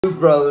Blues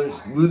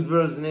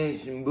Brothers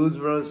Nation, Blues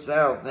Brothers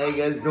South. How you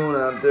guys doing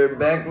out there?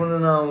 Back with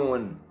another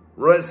one.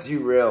 Rusty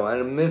Rail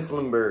out of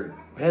Mifflinburg,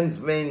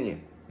 Pennsylvania.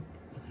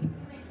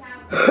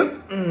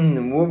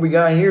 What we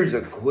got here is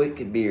a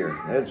quick beer.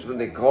 That's what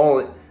they call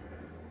it.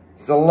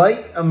 It's a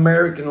light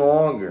American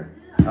lager.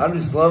 I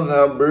just love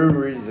how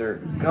breweries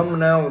are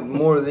coming out with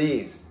more of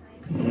these.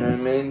 You know what I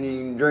mean? You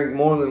can drink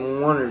more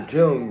than one or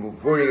two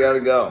before you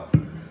gotta go.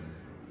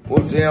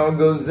 We'll see how it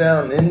goes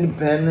down.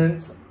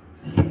 Independence.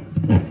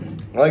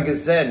 Like I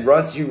said,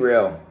 Rusty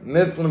Rail,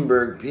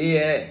 Mifflinburg,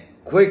 PA.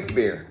 Quick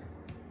beer.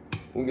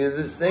 We'll give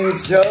this thing a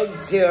chug,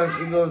 see how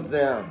she goes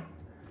down.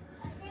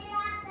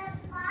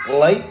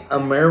 Light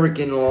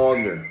American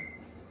lager.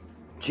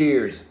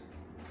 Cheers.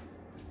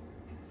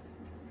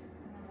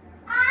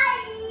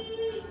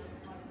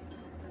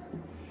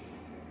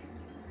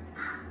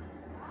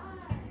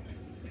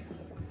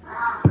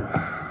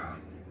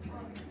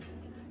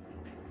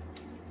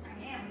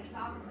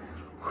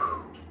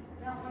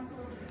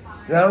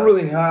 Not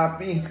really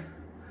hoppy.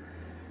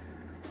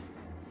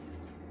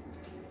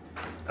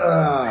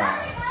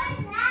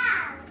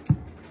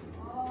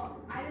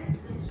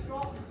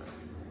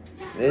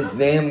 It's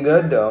damn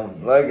good though.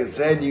 Like I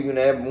said, you can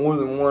have more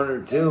than one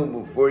or two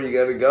before you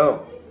gotta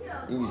go.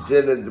 You can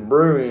sit at the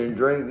brewery and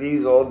drink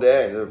these all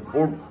day. They're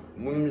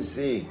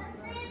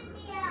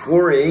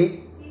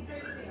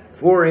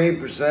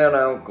 4.8%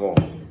 alcohol.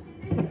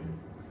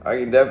 I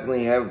can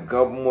definitely have a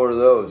couple more of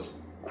those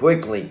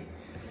quickly.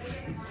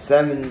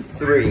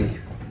 7.3,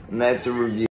 and that's a review.